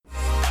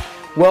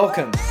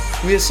Welcome.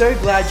 We are so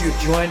glad you've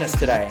joined us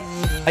today.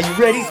 Are you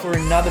ready for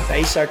another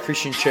Bayside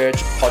Christian Church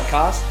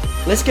podcast?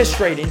 Let's get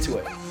straight into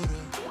it.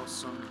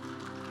 Awesome.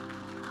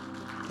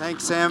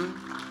 Thanks, Sam.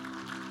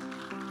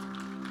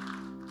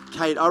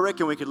 Kate, I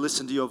reckon we could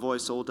listen to your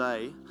voice all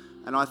day.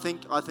 And I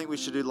think we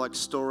should do like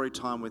story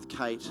time with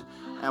Kate.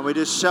 And we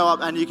just show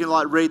up and you can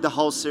like read the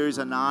whole series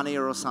of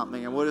Narnia or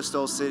something. And we'll just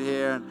all sit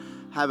here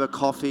and have a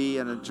coffee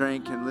and a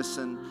drink and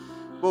listen.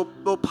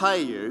 We'll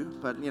pay you,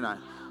 but you know.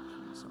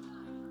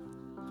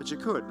 But you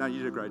could. No, you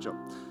did a great job.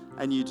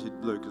 And you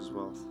did, Luke, as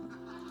well.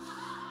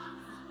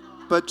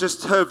 But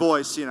just her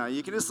voice, you know,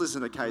 you can just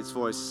listen to Kate's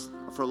voice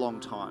for a long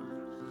time.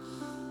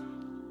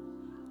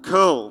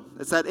 Cool.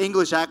 It's that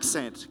English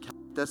accent.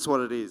 That's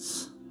what it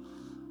is.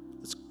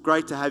 It's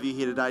great to have you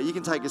here today. You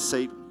can take a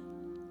seat.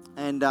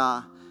 And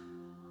I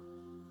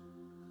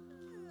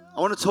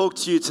want to talk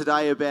to you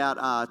today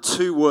about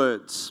two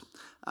words.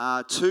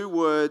 Two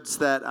words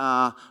that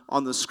are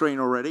on the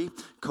screen already,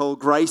 called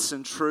grace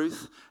and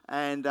truth.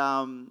 And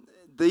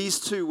these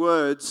two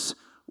words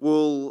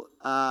will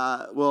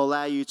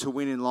allow you to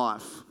win in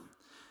life.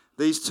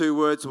 These two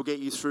words will get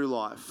you through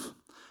life.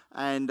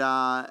 And 2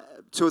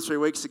 or 3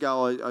 weeks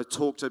ago, I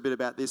talked a bit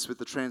about this with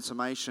the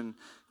transformation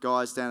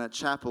guys down at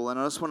Chapel. And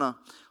I just want to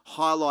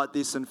highlight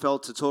this and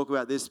felt to talk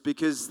about this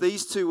because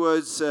these two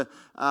words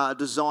are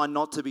designed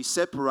not to be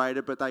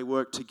separated, but they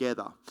work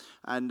together.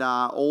 And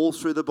all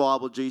through the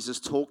Bible, Jesus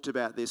talked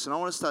about this. And I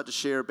want to start to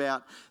share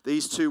about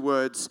these two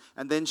words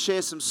and then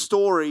share some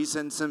stories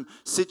and some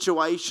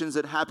situations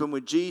that happened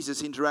with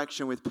Jesus'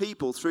 interaction with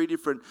people 3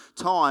 different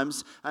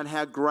times and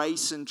how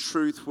grace and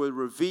truth were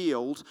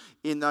revealed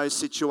in those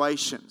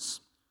situations.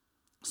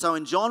 So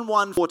in John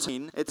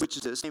 1:14, it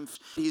teaches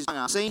his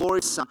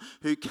son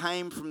who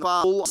came from the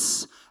full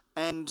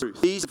and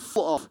truth. He's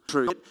full of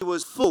truth. It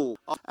was full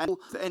of,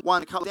 and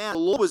one couple down. The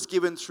law was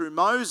given through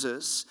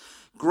Moses.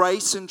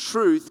 Grace and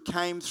truth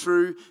came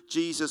through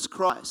Jesus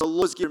Christ. The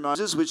law was given through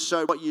Moses, which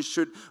showed what you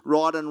should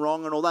right and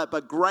wrong and all that.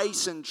 But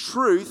grace and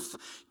truth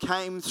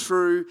came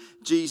through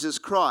Jesus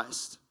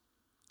Christ.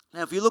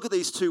 Now, if you look at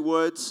these two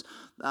words,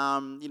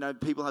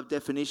 people have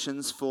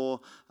definitions for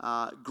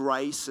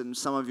grace, and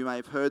some of you may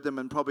have heard them,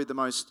 and probably the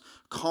most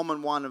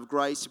common one of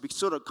grace, we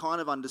sort of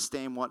kind of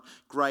understand what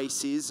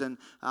grace is,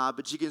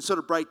 but you can sort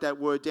of break that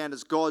word down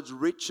as God's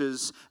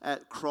riches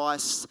at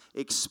Christ's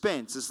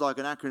expense. It's like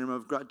an acronym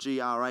of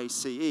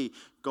GRACE,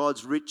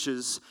 God's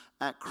riches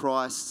at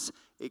Christ's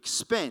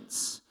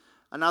expense.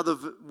 Another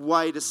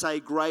way to say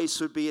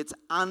grace would be its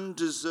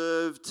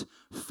undeserved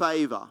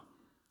favor.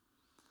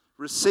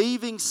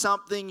 Receiving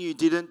something you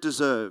didn't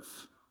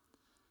deserve.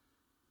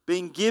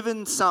 Being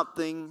given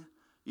something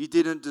you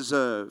didn't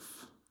deserve.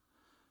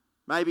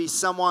 Maybe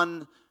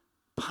someone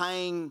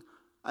paying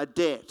a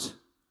debt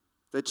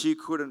that you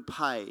couldn't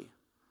pay.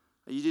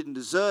 You didn't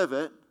deserve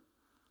it,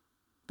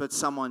 but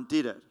someone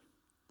did it.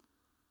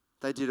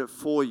 They did it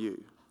for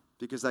you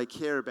because they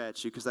care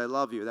about you, because they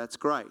love you. That's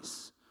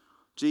grace.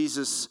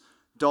 Jesus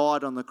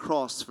died on the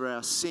cross for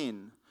our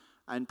sin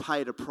and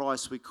paid a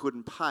price we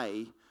couldn't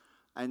pay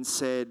and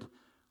said,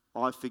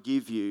 I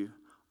forgive you.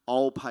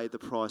 I'll pay the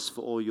price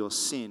for all your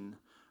sin,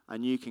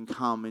 and you can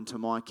come into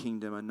my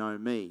kingdom and know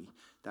me.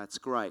 That's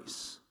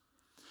grace.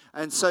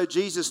 And so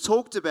Jesus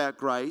talked about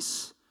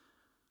grace,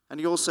 and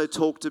he also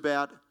talked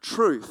about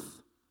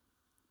truth.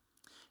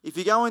 If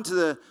you go into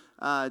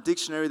the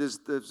dictionary, there's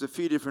a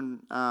few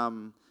different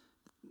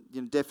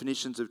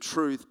definitions of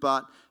truth,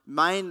 but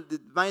the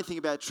main thing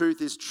about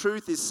truth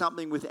is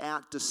something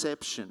without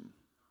deception.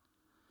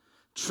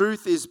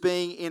 Truth is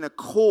being in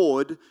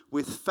accord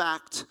with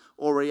fact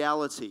or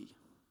reality.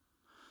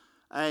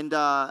 And,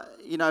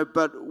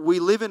 but we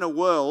live in a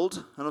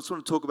world, and I just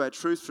want to talk about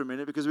truth for a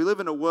minute, because we live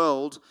in a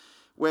world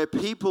where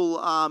people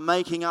are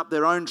making up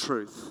their own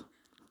truth.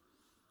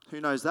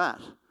 Who knows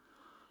that?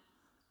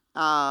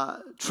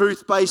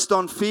 Truth based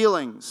on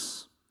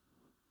feelings.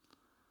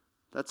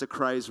 That's a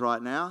craze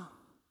right now.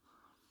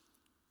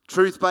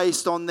 Truth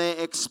based on their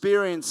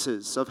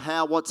experiences of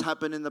what's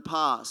happened in the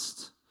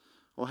past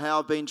or how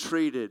I've been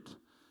treated.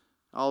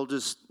 I'll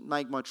just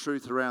make my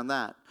truth around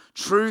that.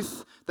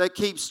 Truth that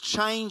keeps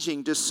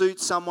changing to suit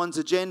someone's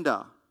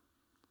agenda.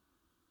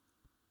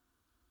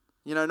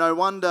 No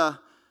wonder,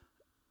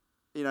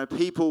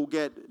 people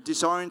get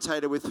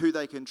disorientated with who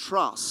they can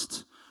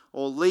trust,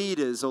 or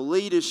leaders, or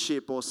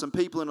leadership, or some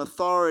people in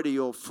authority,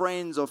 or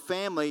friends, or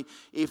family,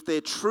 if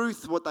their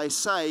truth, what they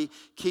say,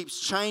 keeps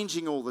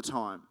changing all the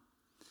time.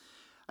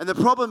 And the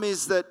problem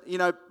is that,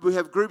 we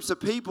have groups of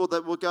people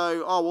that will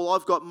go, oh, well,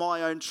 I've got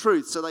my own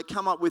truth. So they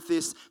come up with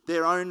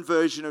their own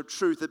version of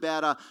truth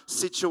about a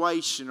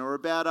situation or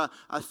about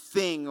a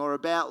thing or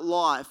about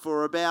life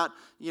or about,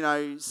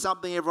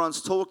 something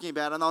everyone's talking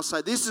about. And they'll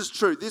say, this is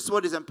truth, this is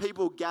what it is. And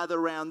people gather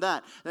around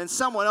that. And then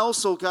someone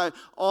else will go,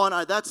 oh,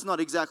 no, that's not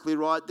exactly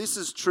right. This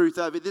is truth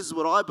over here. This is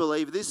what I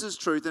believe. This is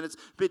truth. And it's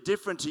a bit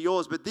different to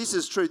yours, but this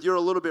is truth. You're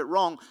a little bit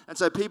wrong. And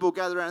so people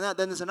gather around that.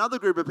 Then there's another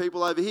group of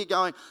people over here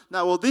going,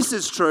 no, well, this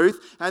is truth.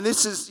 truth, and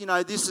this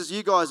is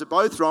you guys are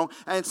both wrong,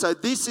 and so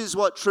this is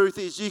what truth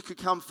is. You could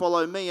come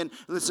follow me and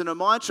listen to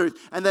my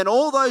truth. And then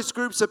all those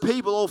groups of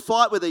people all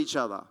fight with each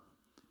other.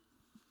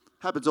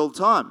 Happens all the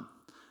time.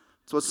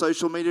 It's what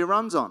social media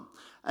runs on.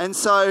 And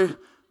so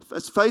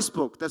it's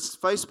Facebook. That's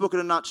Facebook in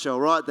a nutshell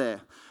right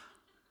there.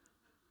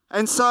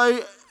 And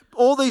so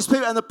all these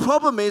people, and the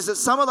problem is that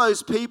some of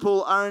those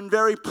people are in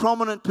very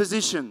prominent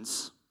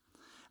positions.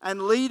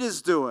 And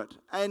leaders do it,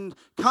 and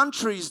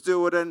countries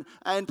do it,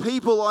 and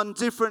people on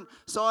different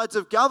sides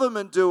of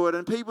government do it,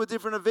 and people with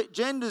different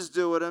agendas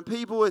do it, and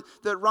people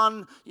that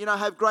run,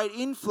 have great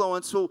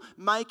influence will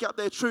make up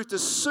their truth to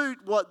suit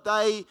what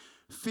they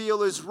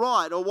feel is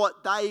right or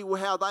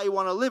how they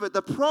want to live it.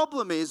 The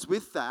problem is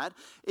with that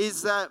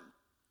is that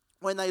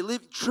when they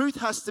live, truth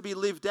has to be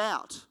lived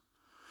out.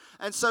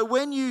 And so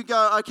when you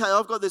go, okay,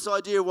 I've got this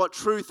idea of what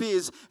truth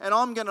is, and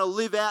I'm going to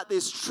live out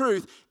this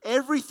truth,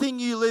 everything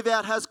you live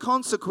out has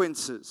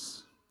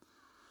consequences.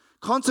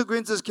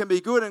 Consequences can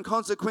be good and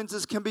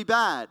consequences can be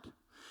bad.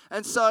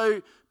 And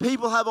so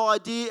people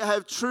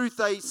have truth,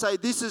 they say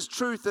this is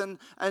truth,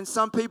 and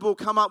some people have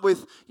come up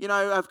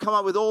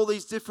with all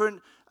these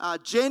different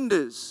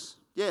genders.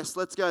 Yes,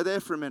 let's go there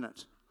for a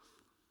minute.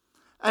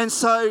 And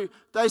so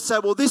they say,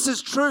 well, this is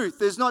truth.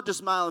 There's not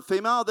just male and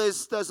female.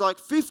 There's like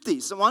 50.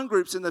 So one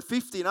group's in the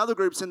 50 and other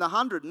group's in the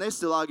 100, and they're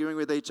still arguing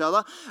with each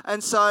other.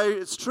 And so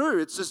it's true.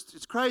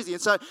 It's crazy.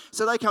 And so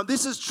they come,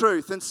 this is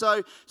truth. And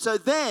so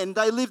then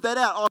they live that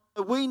out.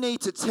 Oh, we need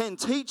to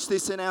teach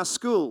this in our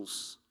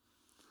schools.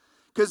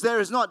 Because there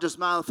is not just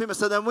male and female.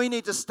 So then we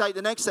need to state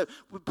the next step.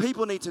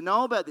 People need to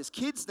know about this.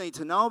 Kids need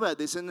to know about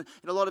this. And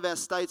in a lot of our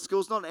state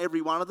schools, not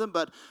every one of them,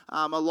 but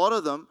a lot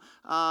of them,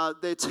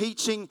 they're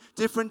teaching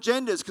different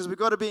genders because we've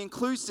got to be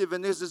inclusive.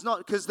 And this is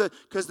not, because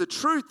the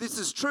truth, this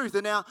is truth.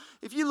 And now,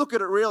 if you look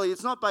at it really,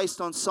 it's not based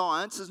on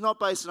science. It's not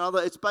based on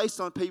it's based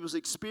on people's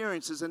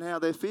experiences and how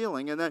they're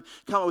feeling. And they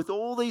come up with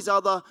all these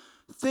other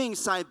things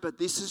saying, but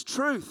this is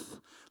truth.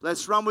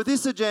 Let's run with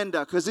this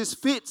agenda because this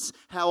fits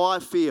how I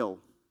feel.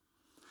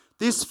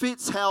 This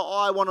fits how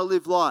I want to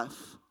live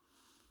life.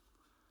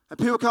 And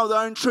people come with their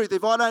own truth.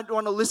 If I don't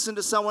want to listen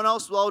to someone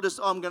else, well,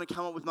 I'm going to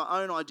come up with my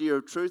own idea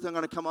of truth. I'm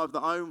going to come up with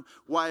my own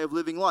way of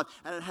living life.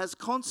 And it has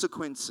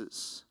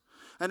consequences.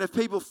 And if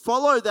people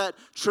follow that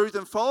truth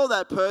and follow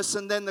that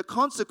person, then the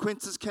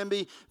consequences can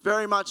be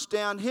very much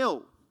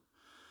downhill.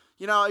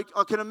 I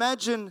can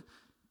imagine,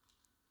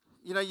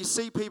 you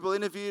see people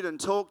interviewed and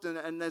talked,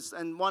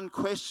 and one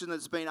question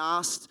that's been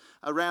asked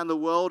around the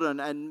world,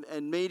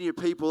 and media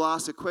people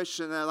ask a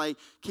question, and they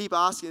keep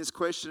asking this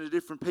question to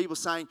different people,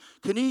 saying,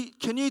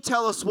 "Can you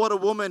tell us what a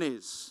woman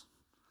is?"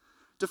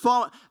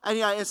 Define.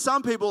 And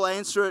some people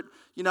answer it,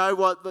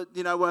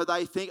 what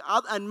they think,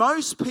 and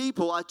most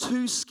people are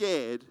too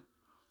scared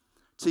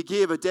to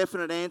give a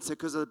definite answer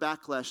because of the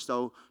backlash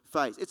they'll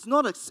face. It's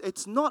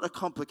not a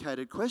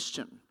complicated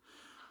question.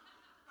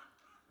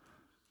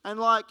 And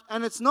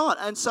it's not.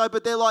 And so,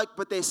 but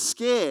they're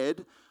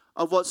scared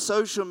of what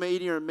social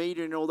media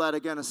and all that are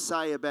going to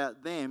say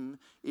about them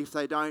if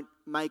they don't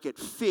make it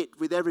fit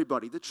with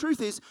everybody. The truth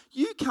is,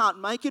 you can't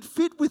make it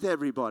fit with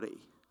everybody.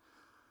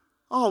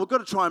 Oh, we've got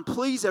to try and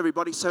please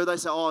everybody. So they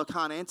say, oh, I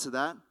can't answer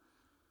that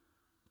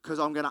because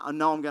I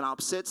know I'm going to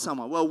upset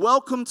someone. Well,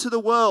 welcome to the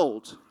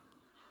world.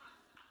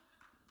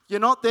 You're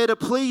not there to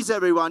please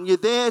everyone. You're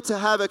there to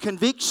have a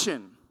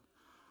conviction.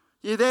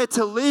 You're there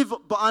to live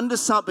under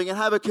something and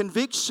have a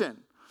conviction.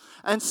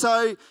 And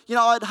so,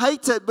 I'd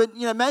hate to, but,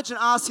 imagine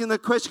asking the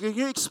question, can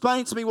you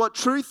explain to me what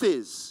truth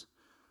is?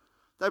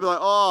 They'd be like,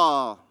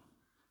 oh,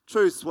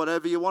 truth's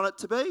whatever you want it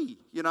to be.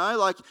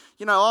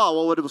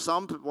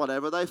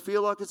 Whatever they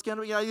feel like it's going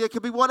to be. It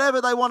could be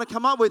whatever they want to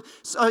come up with.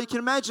 So you can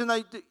imagine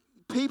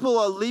people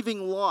are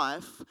living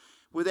life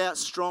without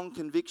strong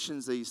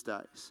convictions these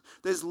days.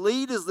 There's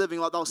leaders living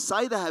like they'll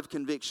say they have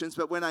convictions,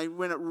 but when they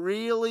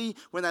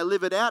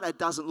live it out, it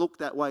doesn't look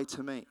that way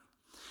to me.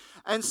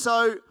 And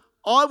so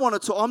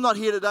I'm not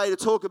here today to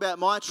talk about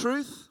my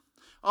truth.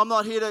 I'm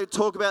not here to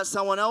talk about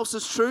someone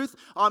else's truth.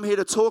 I'm here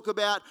to talk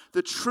about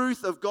the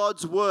truth of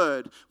God's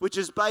word, which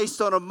is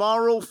based on a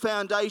moral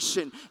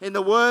foundation in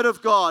the word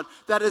of God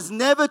that has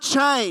never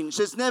changed.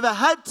 It's never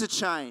had to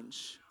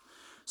change.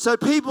 So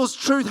people's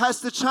truth has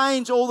to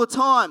change all the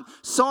time.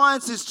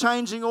 Science is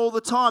changing all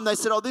the time. They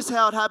said, oh, this is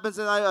how it happens,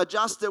 and they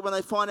adjust it when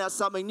they find out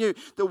something new.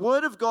 The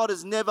Word of God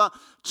has never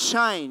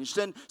changed.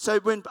 And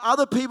so when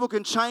other people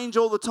can change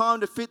all the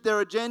time to fit their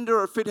agenda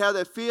or fit how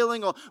they're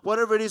feeling or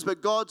whatever it is,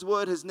 but God's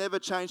Word has never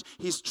changed.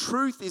 His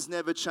truth is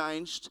never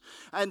changed.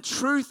 And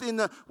truth in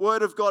the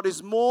Word of God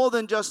is more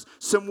than just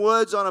some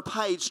words on a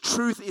page.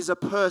 Truth is a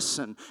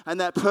person,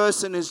 and that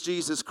person is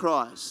Jesus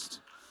Christ.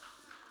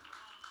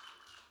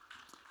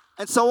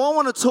 And so I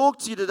want to talk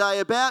to you today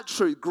about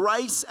truth,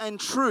 grace and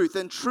truth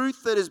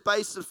that is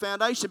based on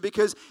foundation.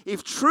 Because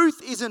if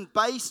truth isn't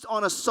based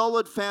on a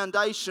solid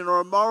foundation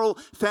or a moral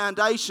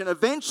foundation,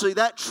 eventually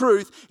that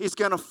truth is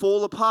going to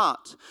fall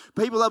apart.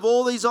 People have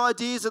all these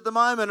ideas at the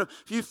moment.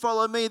 If you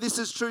follow me, this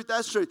is truth,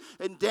 that's truth.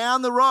 And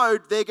down the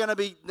road, they're going to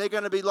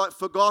be like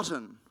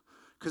forgotten.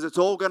 because it's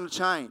all going to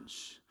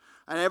change.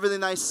 And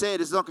everything they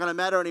said is not going to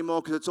matter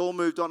anymore because it's all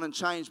moved on and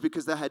changed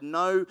because they had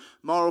no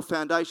moral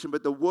foundation.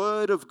 But the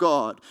Word of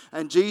God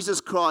and Jesus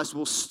Christ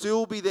will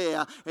still be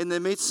there in the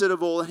midst of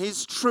it all, and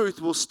His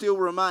truth will still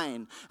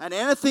remain. And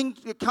anything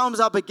that comes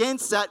up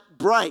against that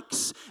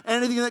breaks.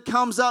 Anything that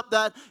comes up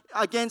that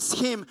against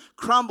Him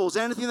crumbles.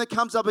 Anything that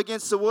comes up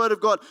against the Word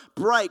of God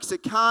breaks.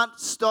 It can't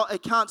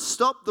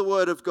stop the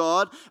Word of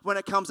God. When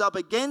it comes up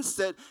against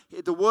it,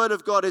 the Word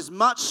of God is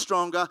much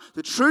stronger.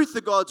 The truth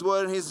of God's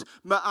Word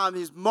and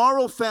His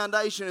moral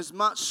foundation is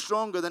much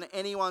stronger than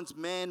anyone's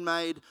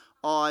man-made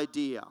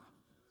idea.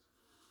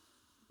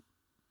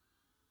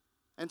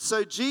 And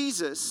so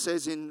Jesus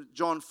says in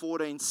John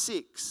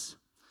 14:6,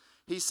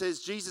 He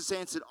says, Jesus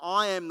answered,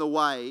 I am the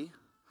way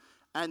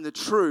and the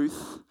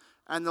truth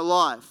and the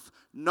life.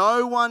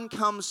 No one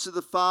comes to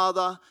the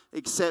Father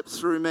except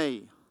through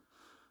me.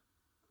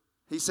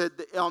 He said,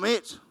 I'm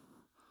it.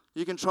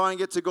 You can try and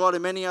get to God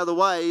in many other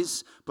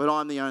ways, but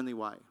I'm the only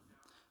way.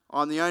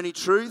 I'm the only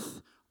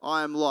truth.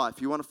 I am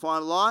life. You want to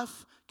find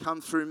life?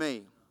 Come through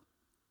me.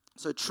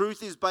 So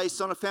truth is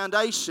based on a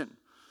foundation.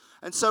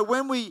 And so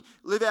when we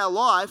live our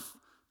life,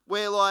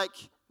 we're like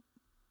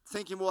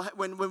thinking, well,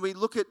 when we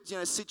look at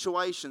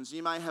situations,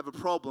 you may have a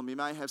problem, you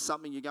may have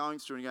something you're going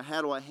through, and you go,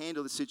 how do I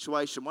handle this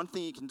situation? One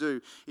thing you can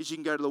do is you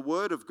can go to the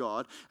Word of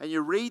God, and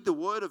you read the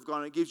Word of God,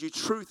 and it gives you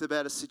truth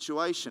about a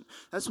situation.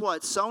 That's why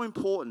it's so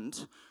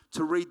important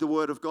to read the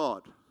Word of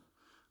God.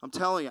 I'm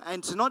telling you.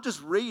 And to not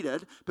just read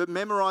it, but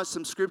memorize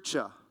some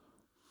scripture.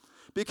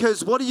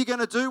 Because what are you going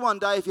to do one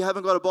day if you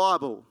haven't got a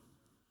Bible?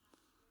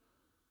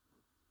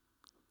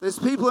 There's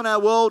people in our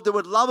world that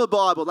would love a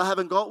Bible. They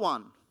haven't got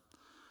one.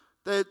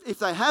 If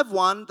they have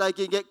one, they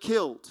can get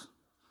killed.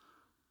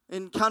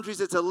 In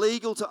countries, it's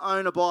illegal to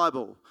own a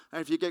Bible.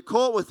 And if you get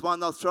caught with one,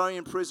 they'll throw you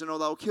in prison or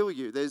they'll kill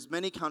you. There's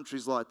many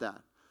countries like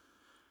that.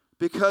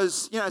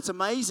 Because, it's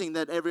amazing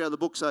that every other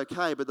book's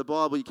okay, but the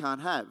Bible you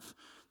can't have.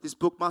 This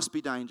book must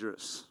be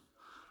dangerous.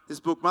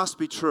 This book must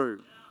be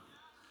true.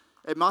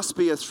 It must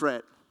be a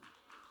threat.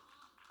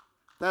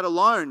 That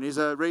alone is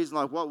a reason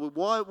like,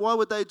 why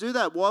would they do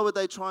that? Why would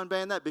they try and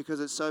ban that?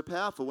 Because it's so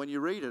powerful when you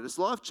read it. It's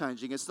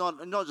life-changing. It's not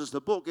just a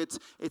book.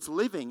 It's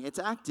living. It's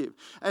active.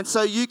 And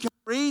so you can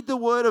read the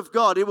Word of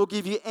God. It will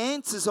give you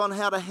answers on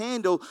how to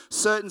handle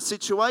certain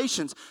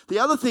situations. The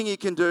other thing you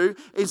can do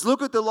is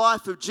look at the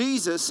life of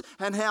Jesus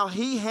and how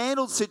He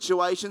handled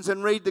situations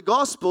and read the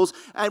Gospels.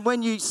 And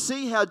when you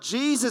see how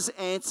Jesus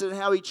answered and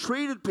how He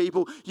treated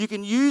people, you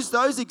can use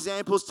those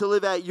examples to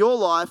live out your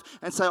life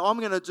and say, I'm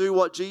going to do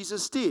what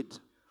Jesus did.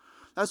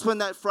 That's when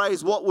that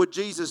phrase, what would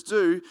Jesus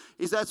do,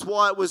 that's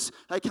why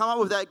they come up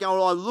with that going,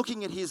 well, I'm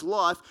looking at His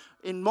life.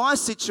 In my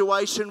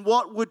situation,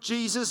 what would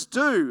Jesus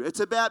do? It's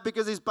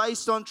because it's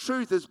based on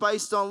truth. It's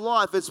based on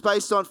life. It's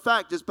based on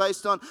fact. It's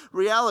based on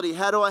reality.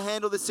 How do I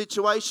handle this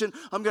situation?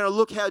 I'm going to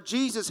look how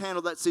Jesus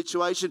handled that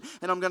situation,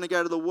 and I'm going to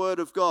go to the Word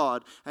of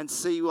God and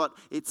see what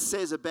it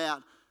says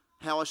about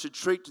how I should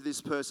treat to this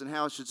person,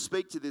 how I should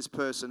speak to this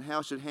person, how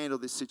I should handle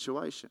this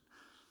situation.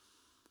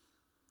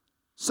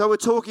 So we're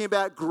talking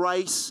about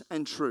grace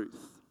and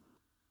truth.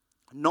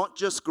 Not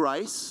just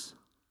grace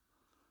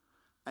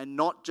and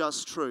not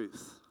just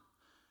truth,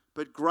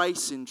 but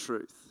grace in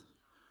truth.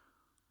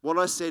 What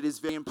I said is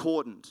very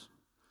important.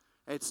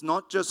 It's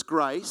not just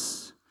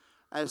grace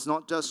and it's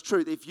not just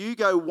truth. If you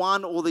go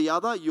one or the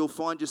other, you'll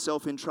find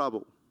yourself in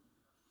trouble.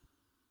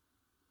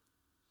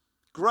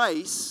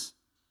 Grace,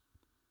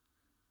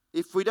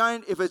 if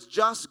it's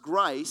just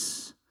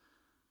grace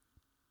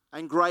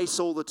and grace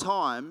all the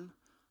time,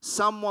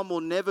 someone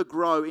will never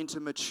grow into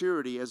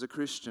maturity as a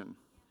Christian.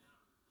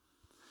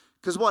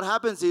 Because what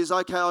happens is,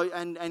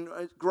 and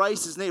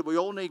grace is needed. We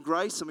all need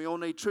grace and we all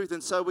need truth.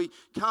 And so we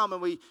come and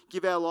we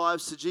give our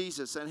lives to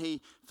Jesus and He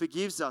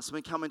forgives us. And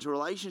we come into a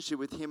relationship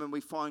with Him and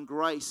we find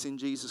grace in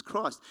Jesus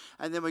Christ.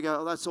 And then we go,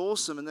 oh, that's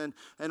awesome.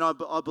 And I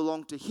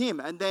belong to Him.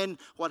 And then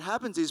what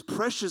happens is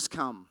pressures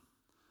come.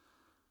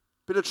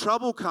 Bit of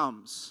trouble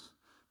comes.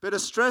 Bit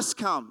of stress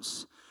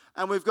comes.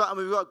 And we've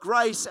got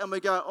grace and we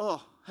go,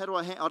 oh, how do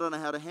I don't know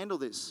how to handle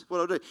this. What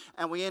do I do?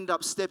 And we end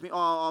up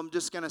I'm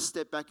just going to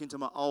step back into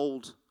my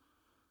old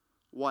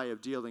way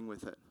of dealing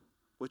with it,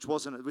 which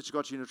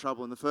got you into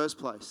trouble in the first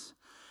place.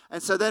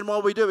 And so then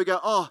what we do, we go,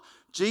 oh,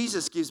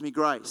 Jesus gives me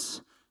grace.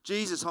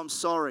 Jesus, I'm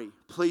sorry.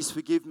 Please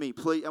forgive me.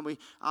 Please. And we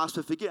ask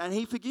for forgiveness. And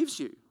He forgives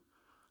you.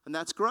 And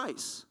that's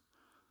grace.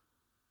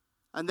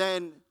 And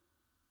then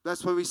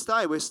that's where we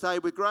stay. We stay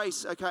with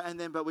grace. Okay.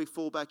 But we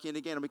fall back in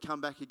again and we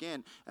come back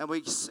again. And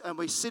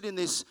we sit in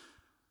this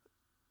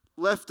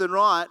left and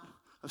right,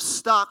 I'm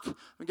stuck,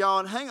 and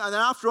going, hang on. And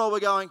then after all, we're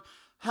going,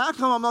 how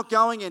come I'm not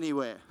going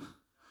anywhere?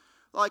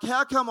 Like,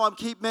 how come I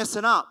keep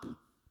messing up?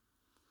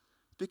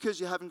 Because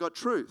you haven't got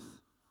truth.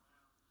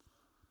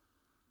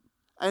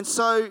 And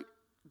so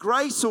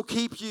grace will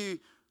keep you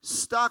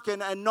stuck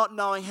and not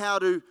knowing how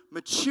to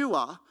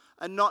mature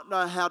and not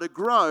know how to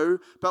grow.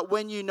 But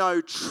when you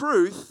know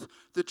truth,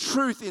 the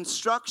truth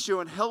instructs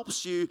you and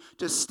helps you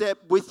to step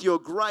with your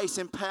grace,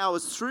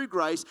 empowers through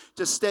grace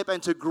to step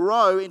and to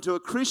grow into a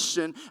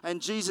Christian.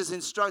 And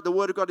the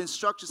Word of God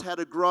instructs us how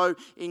to grow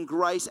in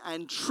grace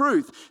and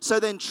truth. So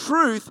then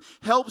truth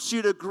helps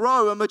you to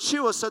grow and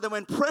mature. So then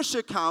when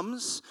pressure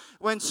comes,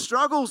 when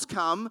struggles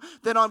come,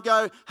 then I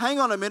go, hang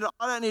on a minute,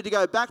 I don't need to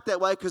go back that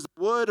way, because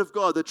the Word of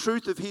God, the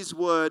truth of His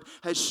Word,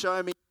 has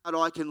shown me that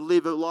I can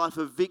live a life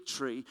of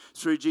victory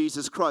through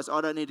Jesus Christ.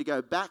 I don't need to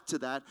go back to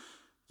that.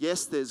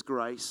 Yes, there's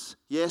grace.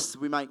 Yes,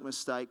 we make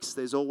mistakes.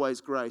 There's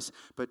always grace.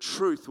 But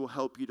truth will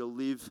help you to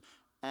live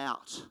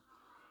out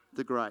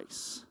the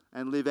grace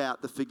and live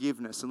out the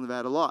forgiveness and live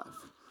out a life.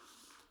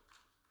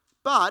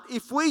 But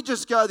if we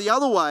just go the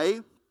other way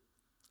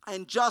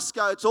and just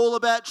go, it's all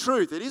about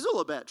truth. It is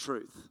all about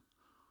truth.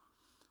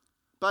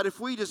 But if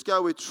we just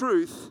go with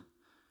truth,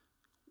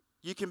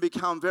 you can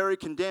become very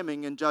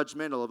condemning and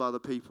judgmental of other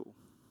people.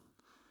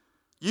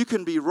 You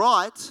can be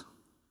right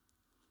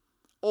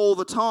all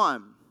the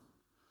time,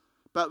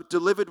 but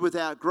delivered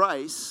without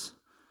grace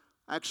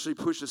actually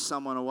pushes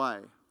someone away.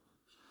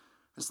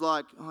 It's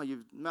like, oh,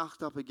 you've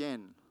mucked up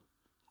again.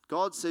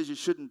 God says you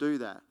shouldn't do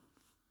that.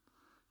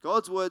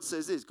 God's word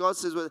says this. God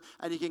says,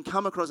 and you can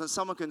come across, and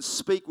someone can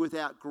speak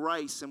without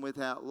grace and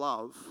without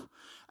love,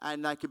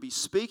 and they could be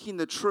speaking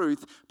the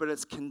truth, but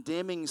it's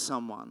condemning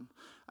someone,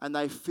 and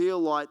they feel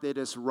like they're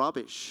just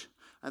rubbish.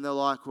 And they're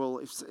like, well,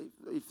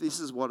 if this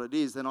is what it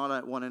is, then I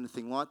don't want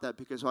anything like that,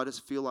 because I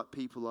just feel like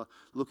people are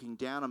looking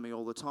down on me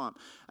all the time.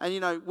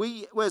 And,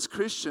 we as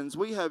Christians,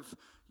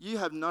 you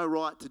have no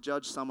right to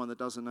judge someone that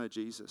doesn't know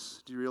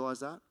Jesus. Do you realize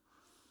that?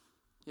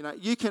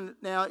 You can,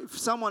 now, if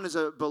someone is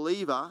a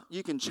believer,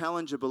 you can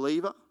challenge a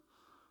believer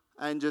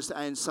and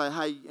say,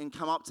 hey, and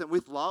come up to them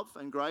with love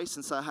and grace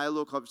and say, hey,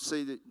 look, I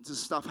see that there's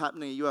stuff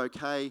happening. Are you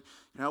okay?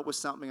 Can I help with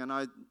something? I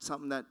know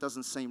something that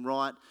doesn't seem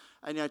right.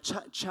 And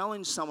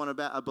challenge someone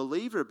a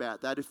believer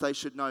about that, if they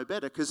should know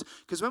better. Because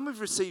when we've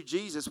received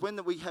Jesus,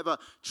 when we have a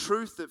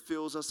truth that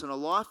fills us and a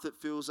life that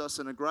fills us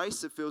and a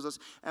grace that fills us,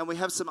 and we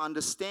have some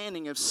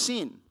understanding of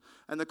sin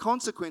and the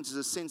consequences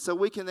of sin, so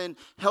we can then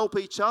help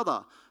each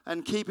other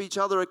and keep each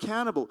other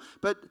accountable.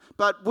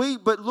 But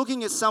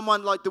looking at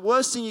someone, like, the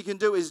worst thing you can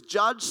do is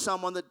judge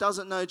someone that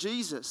doesn't know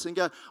Jesus and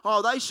go,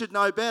 oh, they should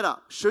know better.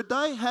 Should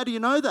they? How do you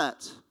know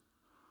that?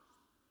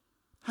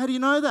 How do you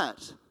know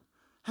that?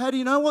 How do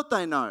you know what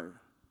they know?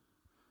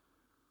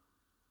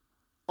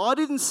 I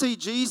didn't see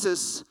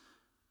Jesus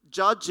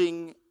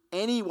judging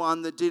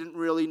anyone that didn't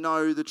really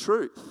know the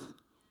truth.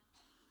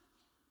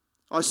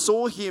 I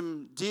saw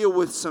him deal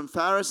with some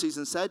Pharisees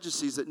and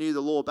Sadducees that knew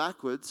the law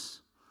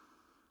backwards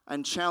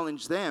and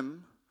challenge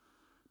them,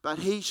 but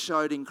he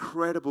showed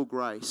incredible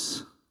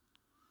grace.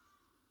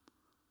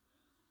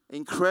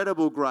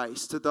 Incredible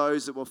grace to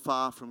those that were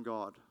far from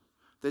God,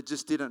 that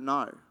just didn't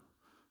know.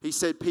 He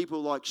said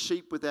people like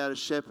sheep without a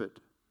shepherd.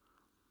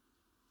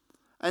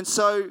 And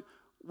so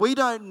we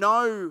don't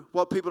know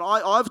what people...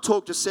 I've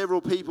talked to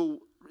several people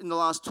in the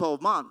last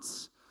 12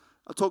 months.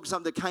 I talked to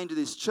some that came to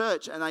this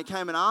church, and they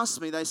came and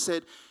asked me, they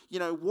said,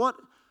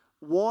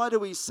 why do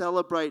we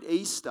celebrate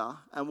Easter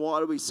and why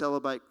do we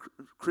celebrate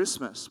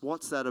Christmas?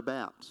 What's that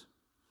about?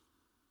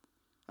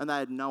 And they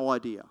had no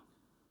idea.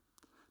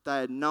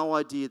 They had no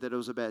idea that it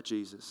was about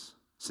Jesus.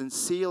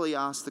 Sincerely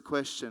asked the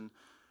question,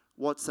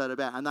 what's that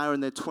about? And they were in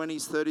their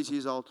 20s, 30s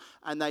years old,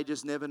 and they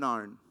just never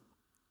known.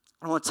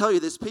 I want to tell you,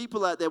 there's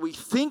people out there, we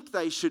think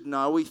they should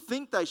know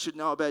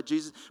about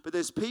Jesus, but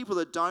there's people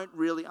that don't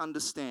really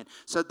understand.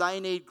 So they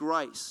need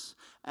grace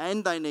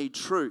and they need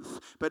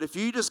truth. But if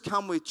you just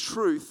come with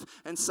truth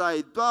and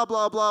say, blah,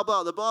 blah, blah,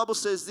 blah, the Bible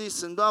says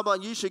this and blah, blah,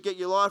 and you should get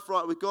your life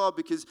right with God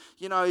because,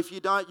 if you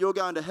don't, you're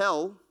going to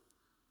hell.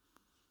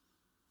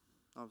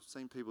 I've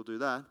seen people do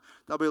that.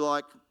 They'll be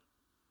like,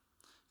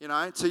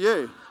 to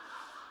you.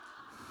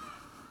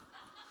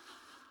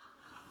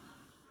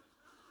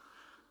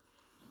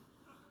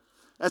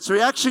 That's the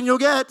reaction you'll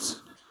get.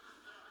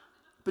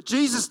 But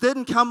Jesus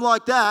didn't come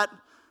like that.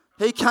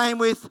 He came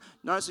with,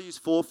 notice I use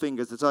 4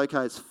 fingers. It's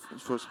okay.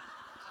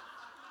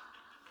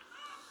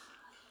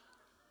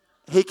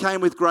 He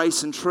came with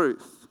grace and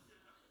truth.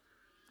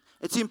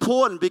 It's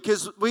important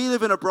because we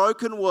live in a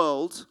broken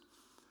world.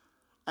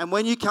 And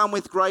when you come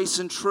with grace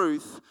and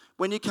truth,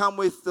 when you come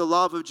with the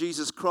love of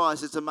Jesus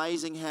Christ, it's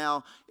amazing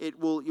how it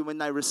will, when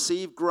they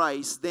receive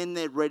grace, then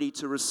they're ready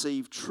to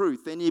receive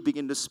truth. Then you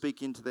begin to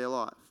speak into their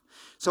life.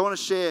 So I want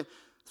to share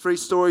 3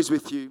 stories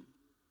with you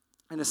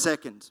in a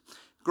second.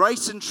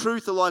 Grace and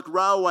truth are like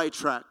railway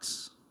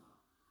tracks.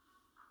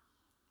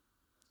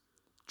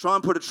 Try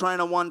and put a train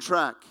on one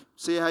track.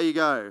 See how you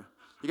go.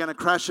 You're going to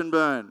crash and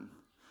burn.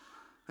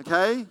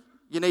 Okay?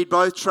 You need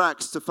both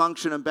tracks to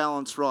function and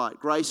balance right.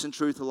 Grace and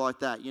truth are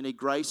like that. You need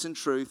grace and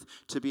truth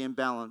to be in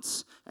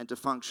balance and to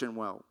function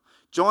well.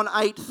 John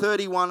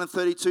 8:31 and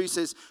 32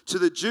 says, to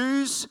the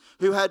Jews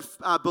who had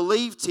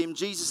believed him,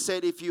 Jesus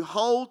said, if you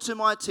hold to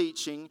my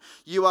teaching,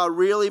 you are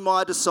really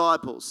my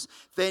disciples.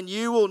 Then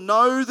you will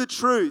know the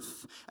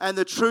truth, and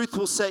the truth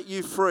will set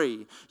you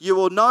free. You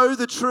will know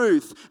the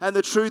truth, and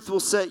the truth will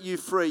set you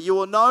free. You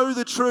will know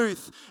the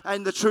truth,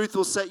 and the truth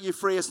will set you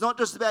free. It's not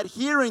just about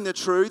hearing the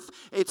truth,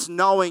 it's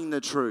knowing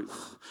the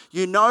truth.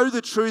 You know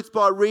the truth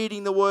by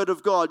reading the Word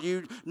of God.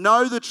 You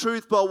know the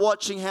truth by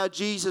watching how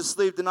Jesus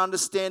lived and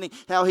understanding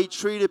how he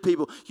treated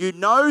people. You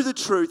know the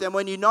truth, and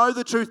when you know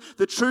the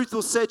truth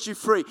will set you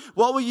free.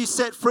 What will you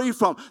set free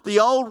from? The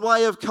old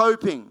way of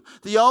coping,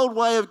 the old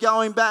way of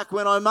going back.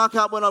 When I muck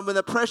up, when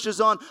the pressure's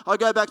on, I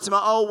go back to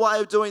my old way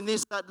of doing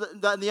this, that,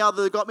 and the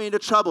other that got me into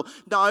trouble.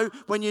 No,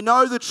 when you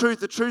know the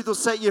truth will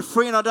set you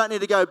free, and I don't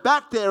need to go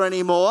back there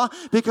anymore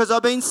because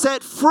I've been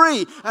set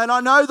free, and I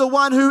know the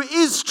one who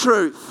is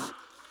truth.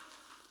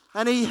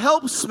 And he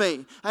helps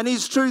me, and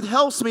his truth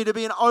helps me to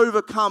be an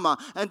overcomer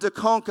and to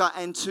conquer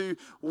and to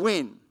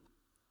win.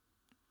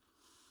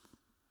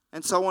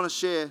 And so I want to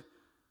share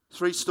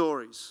 3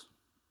 stories.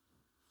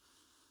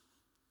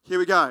 Here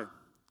we go.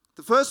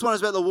 The first one is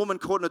about the woman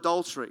caught in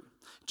adultery.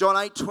 John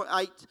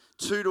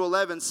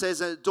 8:2-11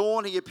 says, at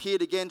dawn he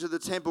appeared again to the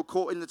temple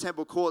court, in the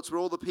temple courts where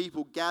all the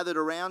people gathered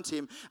around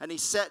him, and he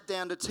sat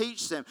down to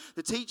teach them.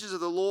 The teachers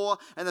of the law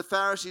and the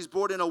Pharisees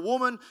brought in a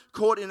woman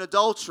caught in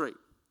adultery.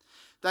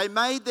 They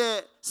made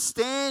their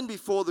stand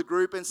before the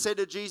group and said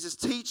to Jesus,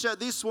 Teacher,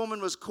 this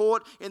woman was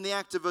caught in the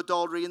act of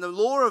adultery. And the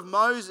law of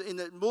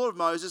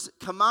Moses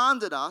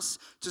commanded us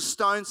to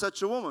stone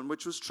such a woman,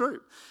 which was true.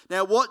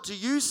 Now, what do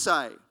you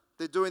say?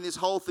 They're doing this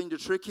whole thing to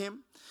trick him.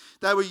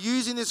 They were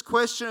using this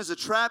question as a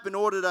trap in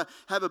order to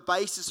have a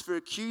basis for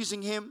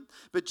accusing him.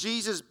 But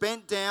Jesus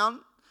bent down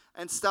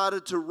and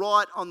started to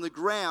write on the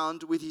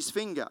ground with his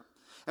finger.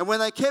 And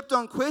when they kept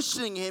on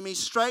questioning him, he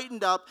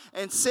straightened up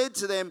and said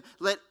to them,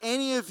 let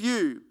any of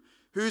you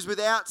who is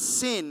without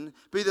sin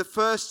be the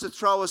first to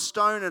throw a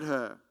stone at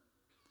her.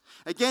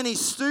 Again, he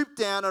stooped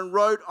down and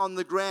wrote on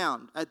the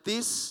ground. At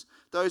this,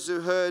 those who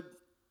heard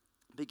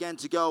began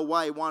to go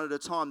away one at a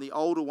time, the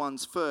older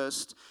ones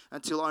first,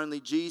 until only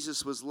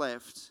Jesus was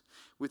left,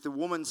 with the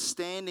woman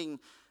standing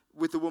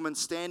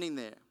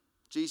there.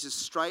 Jesus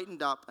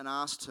straightened up and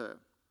asked her,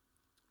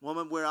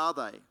 Woman, where are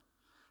they?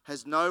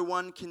 Has no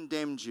one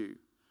condemned you?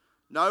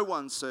 No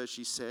one, sir,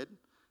 she said.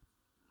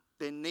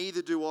 Then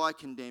neither do I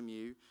condemn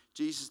you.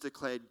 Jesus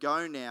declared,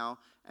 go now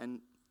and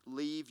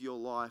leave your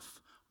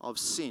life of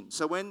sin.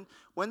 So when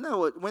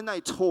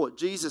they taught,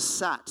 Jesus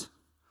sat.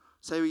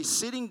 So he's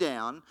sitting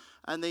down,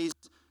 and these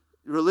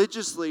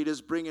religious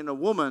leaders bring in a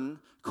woman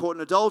caught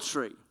in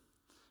adultery.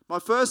 My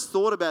first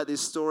thought about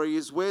this story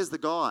is, where's the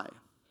guy?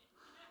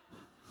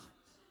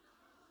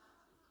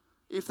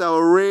 If they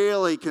were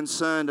really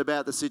concerned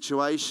about the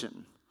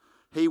situation,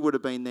 he would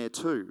have been there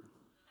too.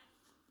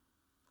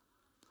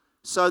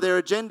 So their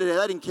agenda,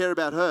 they didn't care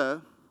about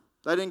her.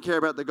 They didn't care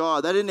about the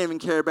guy. They didn't even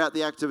care about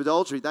the act of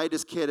adultery. They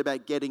just cared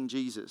about getting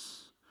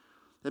Jesus.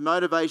 Their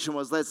motivation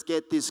was, let's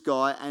get this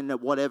guy, and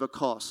at whatever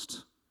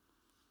cost.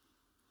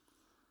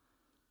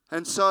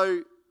 And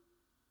so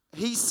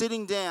he's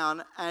sitting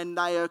down, and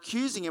they are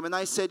accusing him, and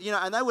they said,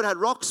 and they would have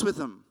had rocks with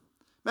them.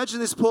 Imagine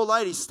this poor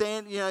lady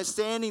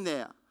standing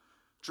there,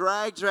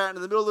 dragged her out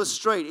into the middle of the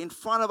street in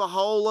front of a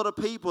whole lot of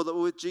people that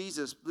were with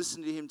Jesus,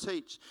 listening to him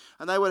teach.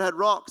 And they would have had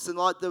rocks, and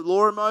like the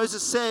law of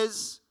Moses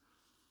says,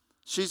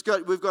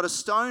 we've got to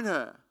stone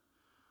her.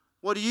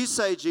 What do you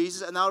say,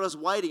 Jesus? And they were just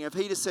waiting. If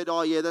he just said,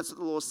 oh yeah, that's what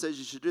the law says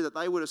you should do, that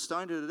they would have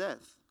stoned her to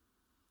death.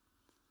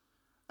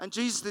 And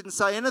Jesus didn't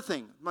say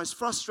anything. The most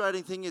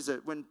frustrating thing is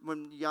that when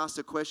you ask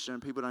a question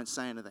and people don't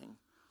say anything.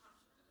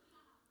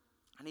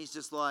 And he's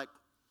just like,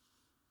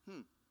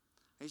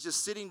 He's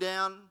just sitting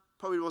down,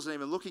 probably wasn't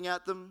even looking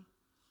at them.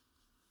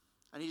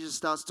 And he just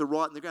starts to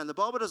write in the ground. The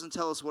Bible doesn't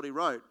tell us what he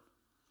wrote.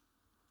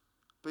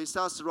 But he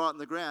starts to write in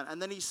the ground.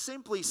 And then he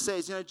simply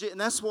says,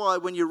 and that's why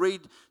when you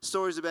read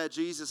stories about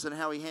Jesus and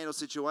how he handled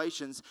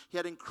situations, he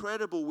had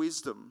incredible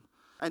wisdom.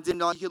 And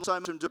didn't heal so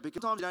much from doing it.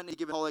 Because sometimes you don't need to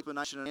give a whole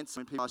explanation and answer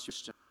when people ask you a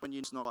question. When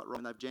you're not right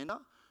in that gender,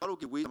 God will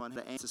give wisdom on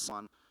how to answer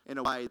someone in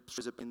a way that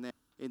shows up in there.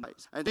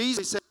 And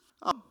Jesus said,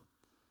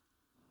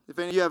 if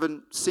any of you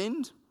haven't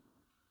sinned,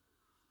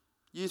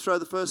 you throw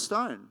the first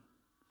stone.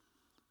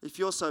 If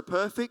you're so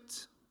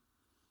perfect,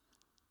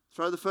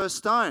 throw the first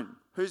stone.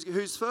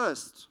 Who's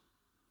first?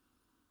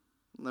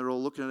 And they're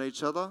all looking at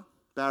each other.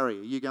 Barry,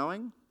 are you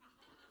going?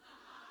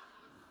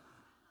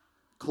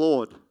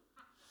 Claude.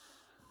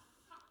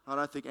 I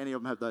don't think any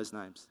of them have those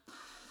names.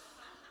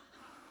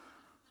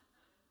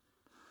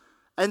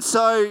 And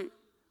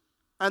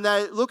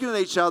they're looking at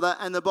each other,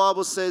 and the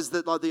Bible says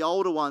that like the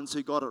older ones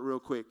who got it real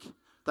quick,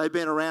 they've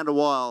been around a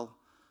while,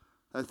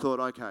 they thought,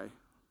 okay,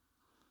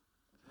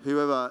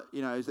 whoever,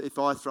 if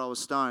I throw a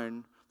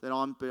stone, then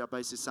I'm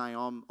basically saying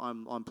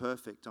I'm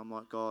perfect. I'm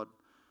like God.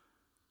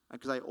 And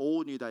because they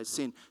all knew they'd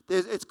sinned.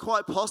 It's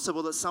quite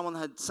possible that some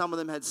of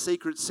them had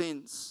secret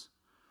sins.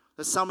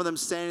 That some of them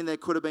standing there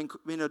could have been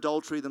in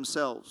adultery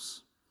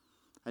themselves.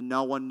 And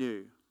no one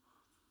knew.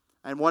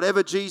 And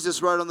whatever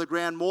Jesus wrote on the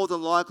ground, more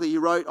than likely he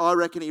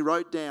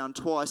wrote down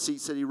twice. He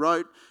said he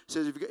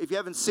says, if you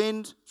haven't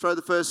sinned, throw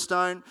the first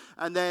stone.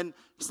 And then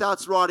he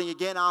starts writing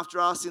again after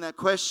asking that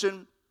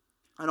question.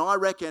 And I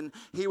reckon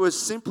he was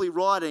simply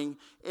writing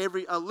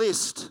a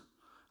list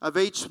of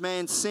each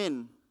man's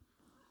sin.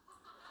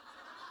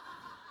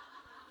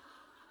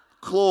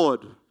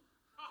 Claude.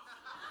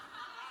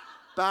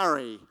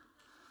 Barry.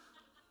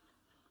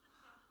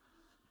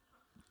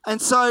 And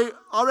so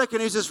I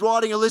reckon he's just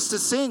writing a list of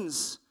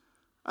sins.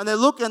 And they're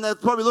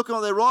probably looking at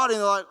what they're writing,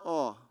 they're like,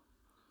 oh,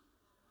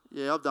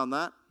 yeah, I've done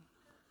that.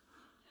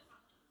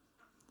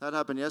 That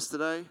happened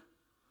yesterday.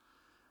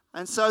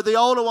 And so the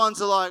older ones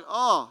are like,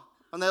 oh,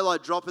 and they're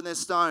like dropping their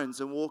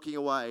stones and walking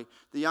away,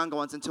 the younger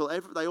ones, until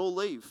they all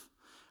leave.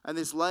 And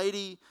this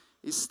lady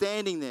is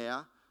standing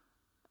there,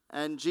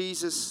 and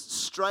Jesus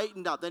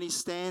straightened up. Then he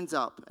stands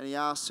up and he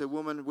asks her,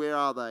 woman, where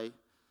are they?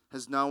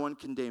 Has no one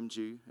condemned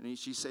you? And he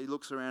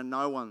looks around,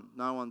 no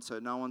one, so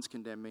no one's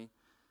condemned me.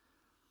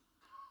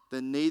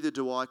 Then neither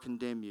do I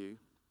condemn you.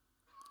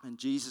 And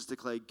Jesus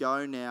declared,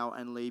 go now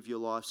and leave your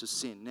lives of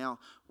sin. Now,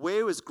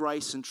 where was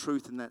grace and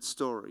truth in that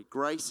story?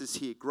 Grace is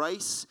here.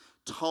 Grace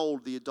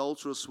told the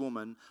adulterous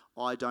woman,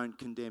 I don't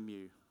condemn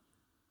you.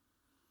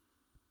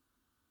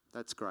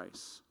 That's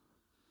grace.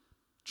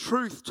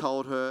 Truth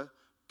told her,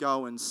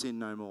 go and sin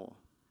no more.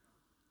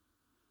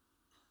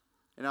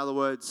 In other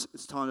words,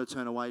 it's time to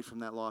turn away from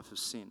that life of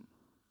sin,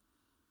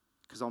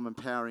 because I'm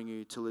empowering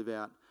you to live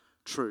out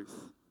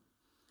truth.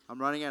 I'm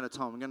running out of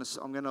time. I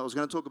was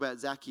going to talk about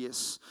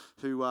Zacchaeus,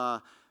 who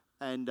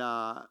the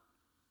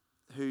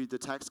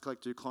tax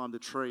collector who climbed the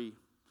tree,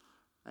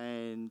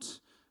 and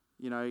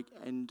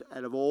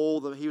out of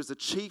all he was the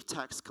chief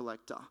tax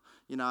collector,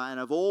 and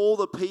of all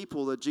the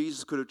people that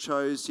Jesus could have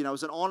chose, it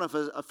was an honor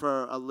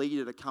for a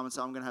leader to come and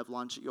say, I'm going to have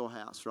lunch at your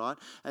house, right?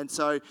 And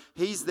so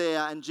he's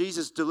there, and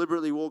Jesus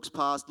deliberately walks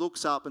past,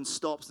 looks up and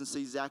stops and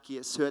sees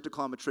Zacchaeus, who had to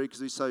climb a tree because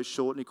he was so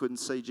short and he couldn't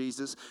see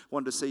Jesus,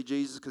 wanted to see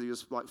Jesus because he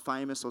was like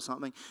famous or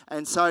something.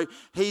 And so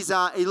he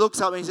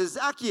looks up and he says,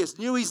 Zacchaeus,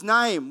 knew his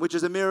name, which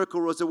is a miracle,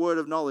 was a word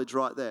of knowledge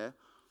right there.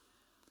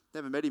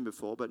 Never met him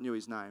before, but knew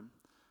his name.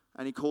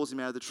 And he calls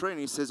him out of the tree and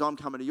he says, I'm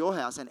coming to your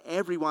house. And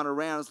everyone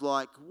around is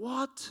like,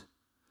 what?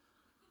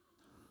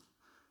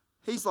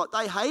 He's like,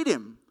 they hate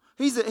him.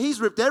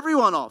 He's ripped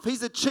everyone off.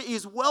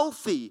 He's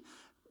wealthy.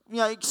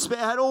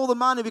 Had all the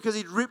money because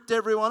he'd ripped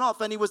everyone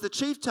off. And he was the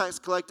chief tax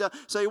collector.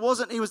 So he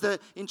was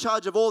in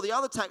charge of all the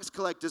other tax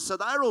collectors. So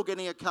they're all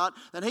getting a cut.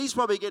 And he's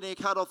probably getting a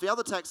cut off the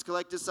other tax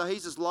collectors. So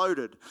he's just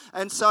loaded.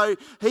 And so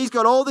he's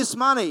got all this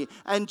money.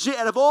 And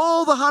out of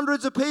all the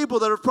hundreds of people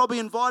that have probably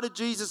invited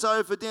Jesus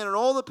over for dinner, and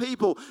all the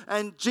people,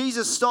 and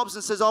Jesus stops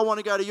and says, I want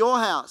to go to your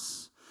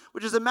house,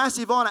 which is a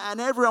massive honor. And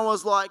everyone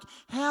was like,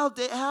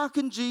 how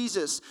can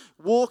Jesus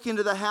walk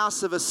into the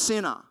house of a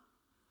sinner?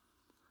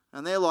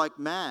 And they're like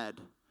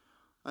mad.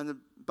 And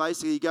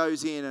basically he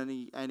goes in and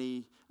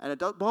the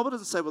Bible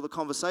doesn't say what the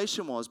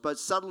conversation was, but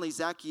suddenly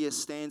Zacchaeus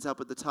stands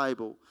up at the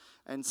table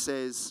and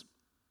says,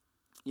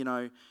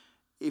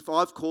 if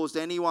I've caused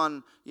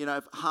anyone,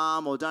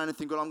 harm or done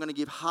anything good, I'm going to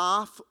give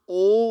half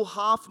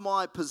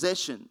my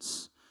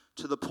possessions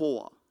to the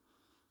poor.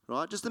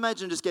 Right? Just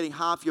imagine just getting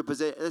half your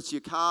possessions, that's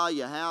your car,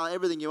 your house,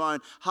 everything you own,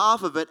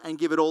 half of it, and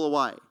give it all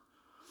away.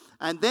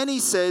 And then he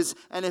says,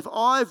 and if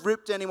I've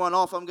ripped anyone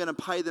off, I'm going to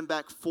pay them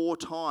back 4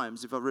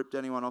 times if I've ripped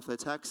anyone off their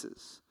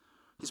taxes.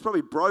 He's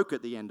probably broke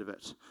at the end of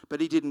it, but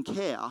he didn't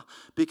care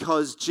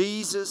because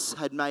Jesus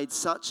had made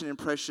such an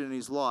impression in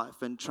his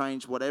life and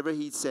changed whatever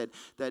he said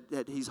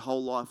that his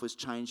whole life was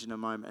changed in a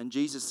moment. And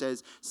Jesus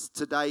says,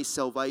 today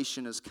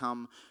salvation has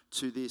come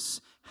to this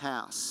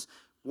house.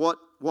 What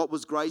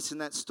was grace in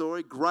that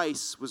story?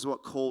 Grace was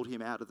what called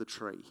him out of the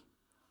tree.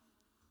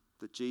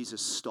 That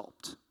Jesus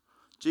stopped.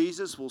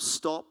 Jesus will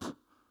stop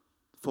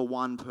for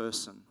one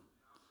person.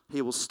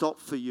 He will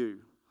stop for you.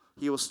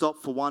 He will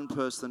stop for one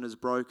person that is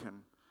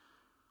broken,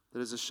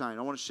 that is ashamed.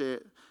 I want to share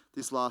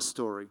this last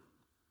story.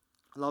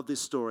 I love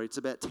this story. It's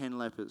about 10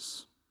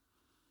 lepers.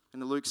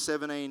 In Luke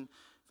 17,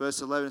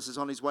 verse 11, it says,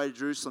 on his way to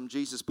Jerusalem,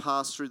 Jesus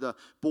passed through the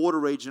border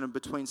region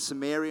between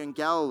Samaria and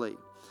Galilee.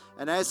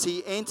 And as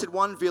he entered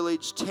one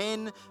village,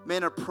 10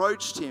 men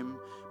approached him,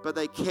 but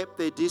they kept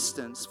their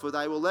distance, for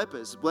they were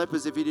lepers.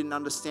 Lepers, if you didn't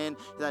understand,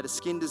 they had a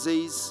skin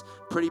disease,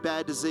 pretty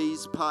bad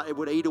disease. It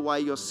would eat away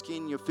your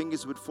skin, your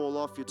fingers would fall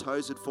off, your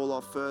toes would fall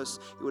off first.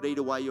 It would eat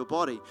away your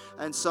body.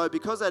 And so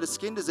because they had a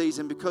skin disease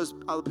and because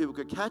other people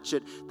could catch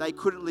it, they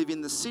couldn't live in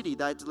the city.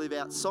 They had to live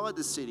outside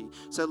the city.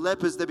 So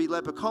lepers, there'd be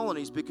leper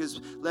colonies because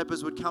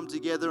lepers would come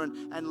together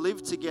and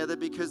live together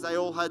because they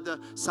all had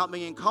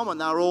something in common.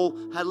 They all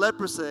had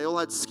leprosy. They all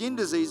had skin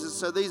diseases.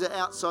 So these are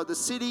outside the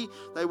city.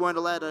 They weren't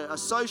allowed to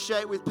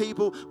associate with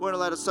people, weren't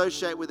allowed to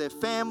associate with their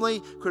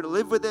family, couldn't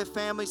live with their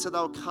family, so they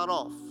were cut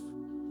off.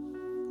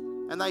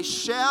 And they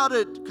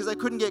shouted, because they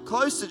couldn't get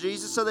close to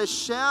Jesus, so they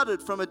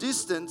shouted from a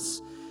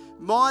distance,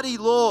 "Mighty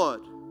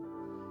Lord,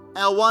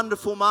 our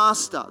wonderful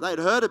Master." They'd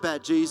heard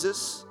about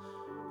Jesus,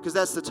 because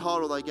that's the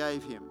title they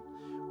gave him.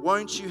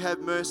 "Won't you have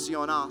mercy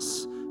on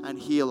us and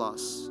heal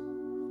us?"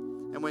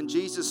 And when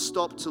Jesus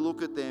stopped to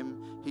look at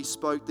them, he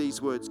spoke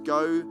these words,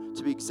 "Go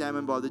to be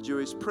examined by the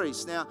Jewish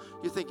priests." Now,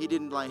 you think he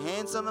didn't lay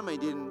hands on them, he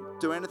didn't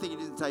do anything, he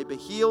didn't say be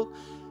healed.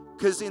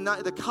 Because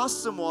the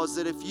custom was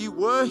that if you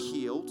were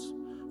healed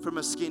from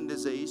a skin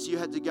disease, you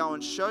had to go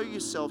and show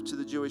yourself to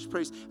the Jewish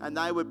priests, and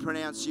they would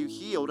pronounce you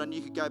healed, and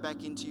you could go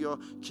back into your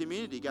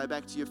community, go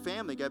back to your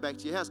family, go back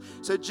to your house.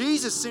 So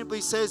Jesus simply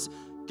says,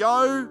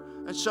 go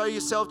and show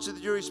yourself to the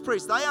Jewish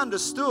priests. They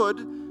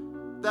understood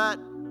that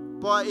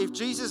if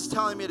Jesus is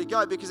telling me to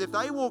go, because if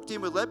they walked in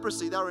with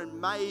leprosy, they were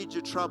in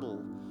major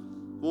trouble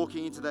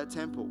walking into that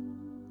temple,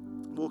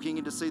 walking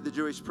in to see the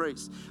Jewish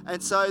priests.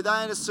 And so they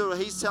understood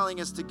he's telling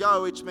us to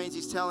go, which means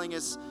he's telling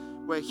us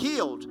we're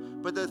healed.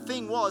 But the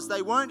thing was,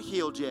 they weren't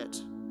healed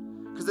yet.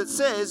 Because it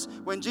says,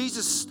 when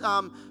Jesus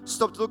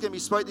stopped looking at me,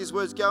 spoke these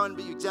words, "Go and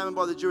be examined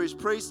by the Jewish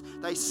priests,"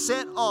 they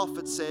set off,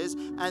 it says,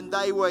 and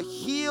they were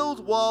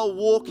healed while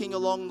walking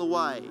along the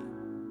way.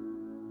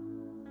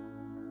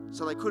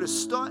 So they could have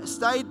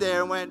stayed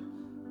there and went,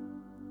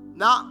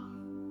 "Nah,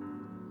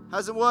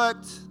 hasn't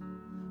worked."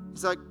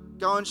 He's like,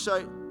 "Go and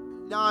show."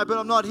 "No, but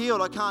I'm not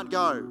healed. I can't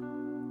go."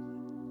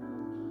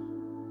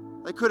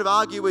 They could have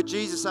argued with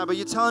Jesus, saying, "But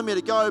you're telling me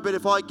to go, but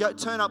if I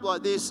turn up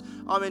like this,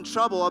 I'm in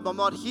trouble. I'm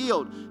not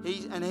healed."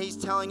 And he's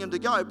telling him to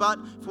go. But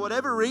for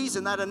whatever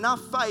reason, they had enough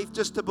faith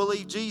just to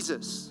believe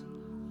Jesus.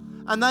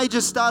 And they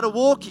just started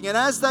walking. And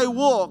as they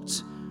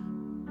walked,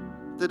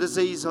 the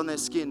disease on their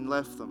skin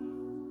left them.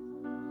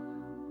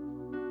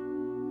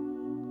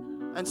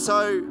 And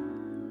so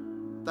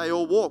they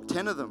all walked,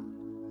 10 of them.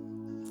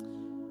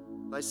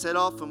 They set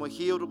off and were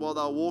healed while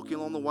they were walking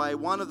along the way.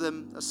 One of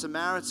them, a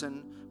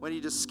Samaritan, when he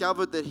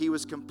discovered that he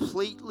was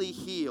completely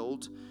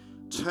healed,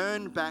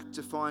 turned back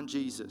to find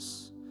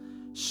Jesus,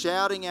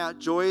 shouting out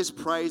joyous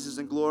praises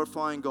and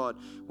glorifying God.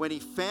 When he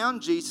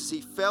found Jesus, he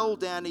fell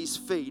down his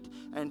feet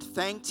and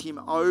thanked him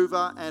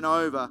over and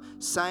over,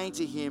 saying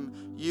to him,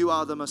 "You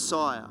are the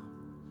Messiah."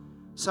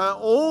 So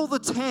all the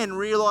 10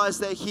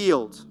 realized they're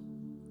healed.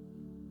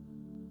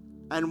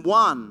 And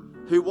one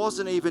who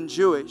wasn't even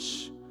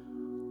Jewish,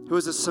 who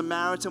was a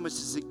Samaritan, which is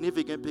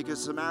significant because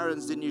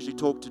Samaritans didn't usually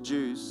talk to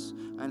Jews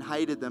and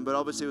hated them, but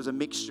obviously it was a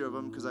mixture of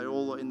them because they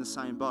all were in the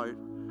same boat.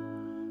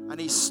 And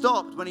he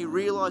stopped when he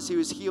realized he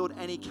was healed,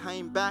 and he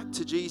came back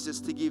to Jesus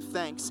to give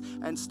thanks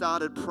and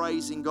started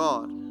praising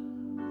God.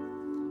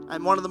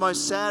 And one of the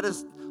most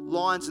saddest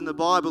lines in the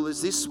Bible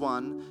is this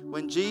one,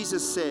 when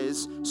Jesus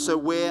says, "So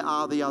where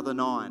are the other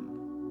 9?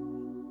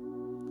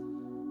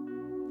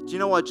 Do you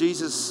know why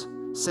Jesus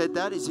said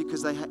that? Is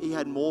because he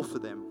had more for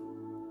them.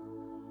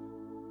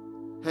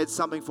 He had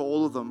something for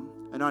all of them,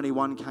 and only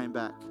one came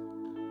back.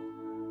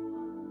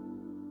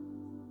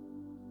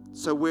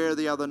 So where are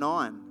the other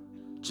 9?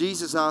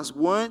 Jesus asked,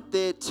 weren't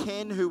there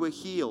 10 who were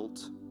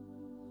healed?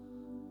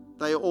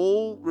 They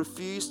all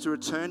refused to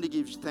return to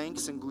give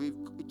thanks and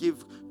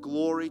give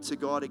glory to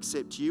God,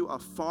 except you, a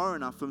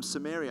foreigner from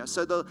Samaria.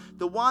 So the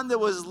one that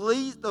was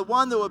the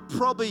one that would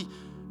probably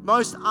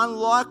most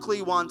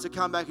unlikely one to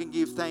come back and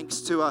give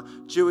thanks to a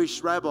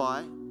Jewish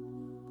rabbi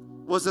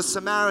was a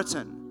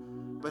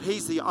Samaritan, but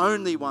he's the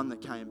only one that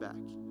came back.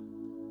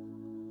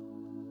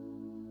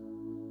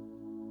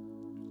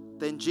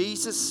 Then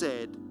Jesus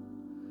said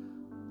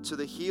to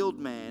the healed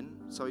man,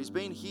 so he's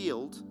been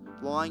healed,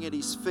 lying at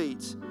his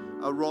feet,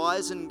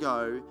 "Arise and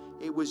go.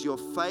 It was your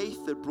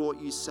faith that brought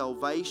you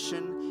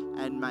salvation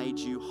and made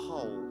you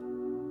whole."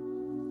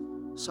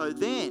 So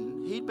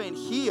then, he'd been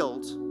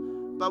healed,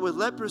 but with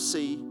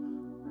leprosy,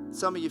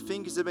 some of your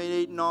fingers have been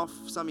eaten off,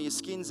 some of your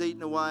skin's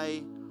eaten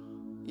away.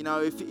 You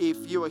know,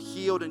 if you were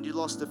healed and you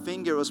lost a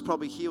finger, it was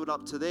probably healed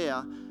up to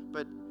there.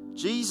 But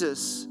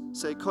Jesus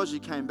said, because you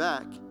came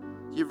back,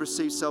 you've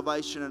received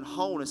salvation and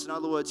wholeness. In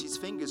other words, his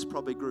fingers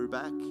probably grew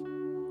back.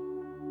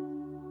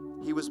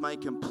 He was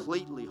made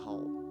completely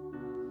whole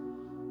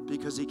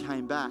because he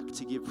came back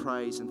to give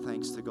praise and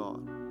thanks to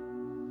God.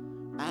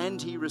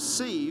 And he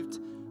received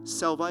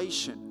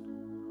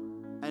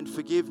salvation and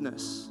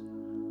forgiveness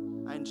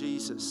and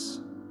Jesus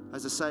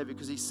as a Savior,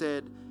 because he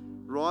said,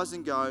 "Rise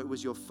and go. It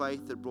was your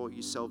faith that brought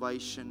you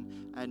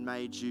salvation and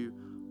made you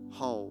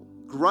whole."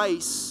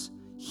 Grace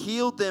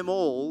healed them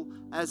all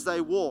as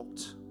they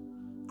walked.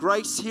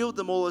 Grace healed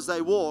them all as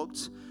they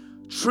walked.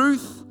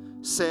 Truth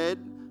said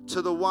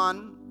to the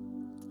one,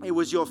 "It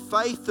was your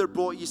faith that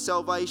brought you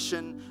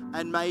salvation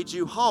and made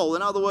you whole."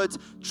 In other words,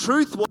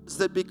 truth was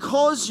that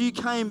because you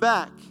came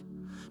back,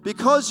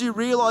 because you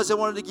realized I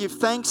wanted to give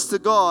thanks to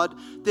God,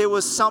 there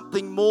was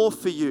something more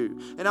for you.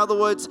 In other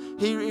words,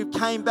 he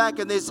came back,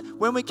 and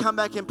when we come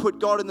back and put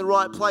God in the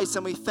right place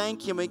and we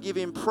thank him and give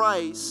him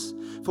praise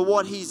for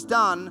what he's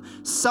done,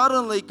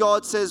 suddenly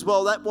God says,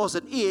 well, that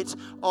wasn't it.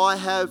 I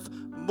have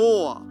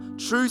more.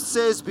 Truth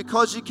says,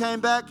 because you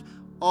came back,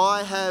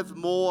 I have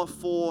more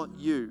for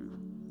you.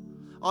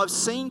 I've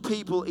seen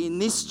people in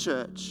this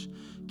church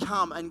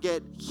come and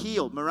get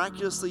healed,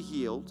 miraculously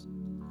healed,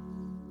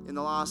 in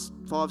the last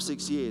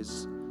 5-6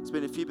 years. It's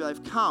been a few people,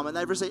 they've come and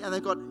they've received, and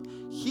they've got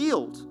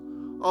healed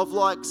of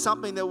like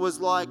something that was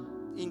like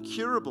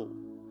incurable.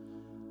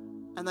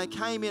 And they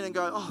came in and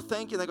go, "Oh,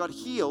 thank you." They got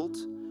healed.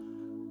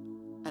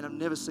 and I've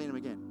never seen them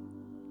again.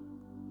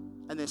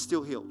 And they're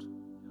still healed.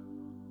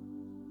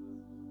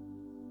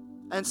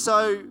 And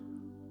so,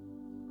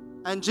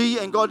 and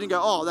God didn't go,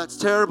 oh, that's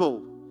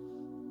terrible.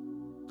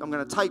 I'm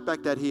going to take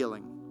back that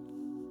healing.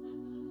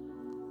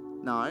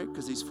 No,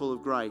 because he's full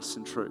of grace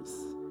and truth.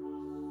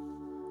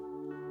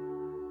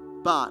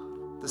 But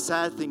the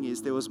sad thing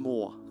is there was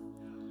more.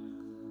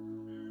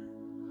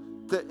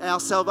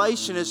 Our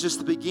salvation is just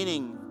the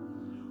beginning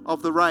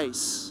of the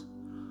race.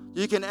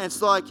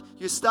 It's like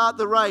you start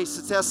the race.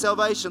 It's our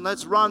salvation.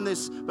 Let's run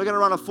this. We're going to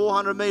run a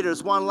 400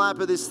 meters, one lap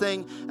of this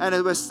thing,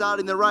 and we're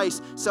starting the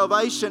race.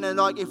 Salvation, and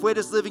like if we're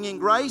just living in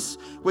grace,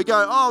 we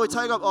go, we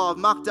take off. Oh, I've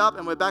mucked up,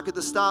 and we're back at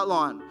the start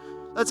line.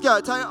 Let's go.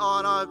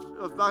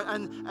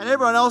 And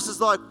everyone else is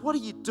like, what are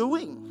you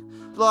doing?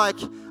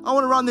 Like, I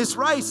want to run this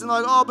race. And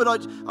like,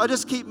 but I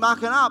just keep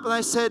mucking up. And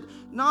they said,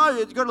 no,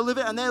 you've got to live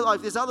it. And they're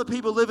like, there's other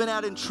people living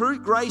out in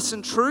truth, grace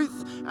and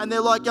truth. And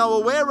they're like,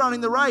 well, we're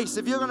running the race.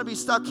 If you're going to be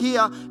stuck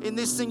here in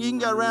this thing, you can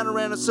go round and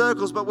round in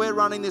circles, but we're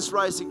running this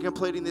race and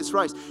completing this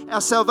race.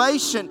 Our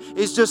salvation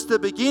is just the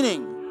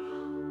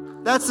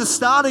beginning. That's the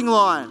starting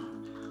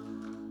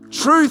line.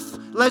 Truth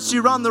lets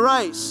you run the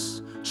race.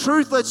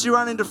 Truth lets you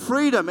run into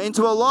freedom,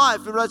 into a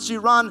life. It lets you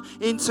run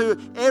into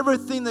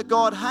everything that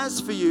God has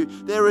for you.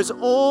 There is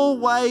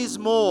always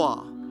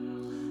more.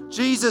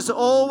 Jesus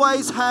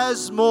always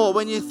has more.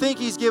 When you think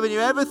he's given you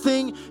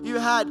everything you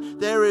had,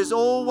 there is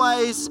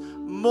always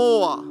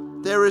more.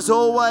 There is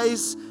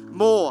always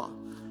more.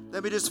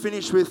 Let me just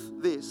finish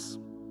with this.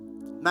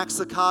 Max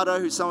Lucado,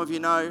 who some of you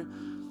know,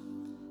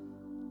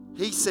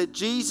 he said,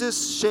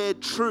 Jesus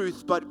shared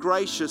truth but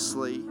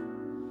graciously.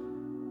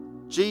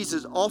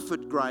 Jesus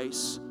offered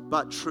grace,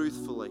 but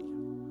truthfully.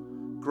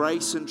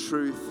 Grace and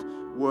truth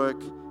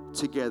work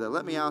together.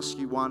 Let me ask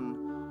you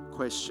one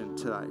question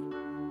today.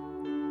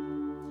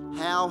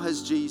 How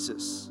has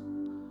Jesus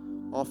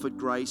offered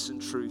grace and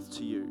truth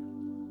to you?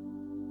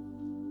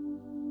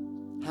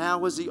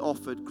 How has he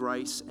offered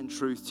grace and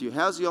truth to you?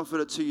 How has he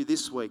offered it to you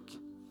this week,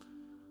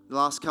 the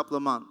last couple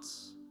of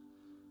months?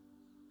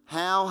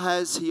 How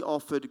has he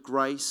offered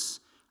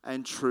grace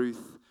and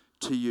truth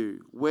to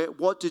you?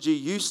 What did you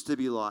used to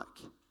be like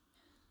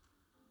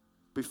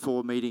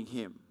before meeting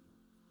him?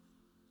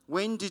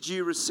 When did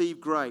you receive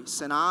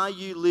grace? And are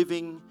you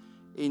living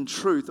in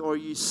truth? Or are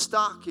you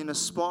stuck in a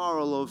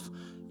spiral of,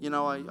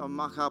 I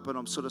muck up and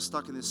I'm sort of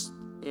stuck in this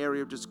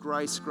area of just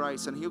grace.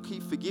 And he'll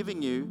keep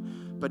forgiving you,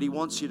 but he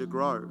wants you to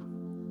grow.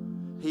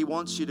 He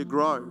wants you to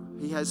grow.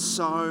 He has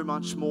so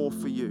much more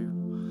for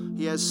you.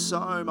 He has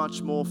so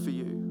much more for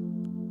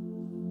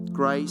you.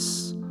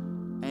 Grace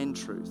and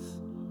truth.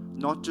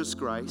 Not just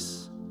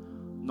grace,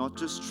 not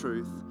just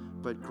truth,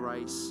 but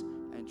grace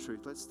and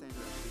truth. Let's stand up.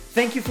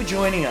 Thank you for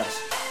joining us.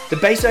 The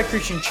Bayside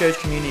Christian Church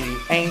community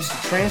aims to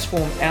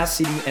transform our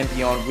city and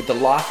beyond with the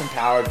life and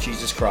power of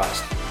Jesus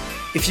Christ.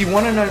 If you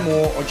want to know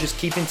more or just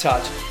keep in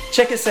touch,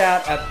 check us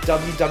out at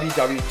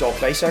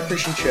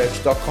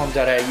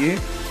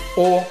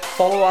www.baysidechristianchurch.com.au or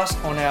follow us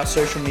on our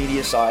social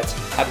media sites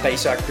at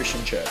Bayside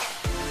Christian Church.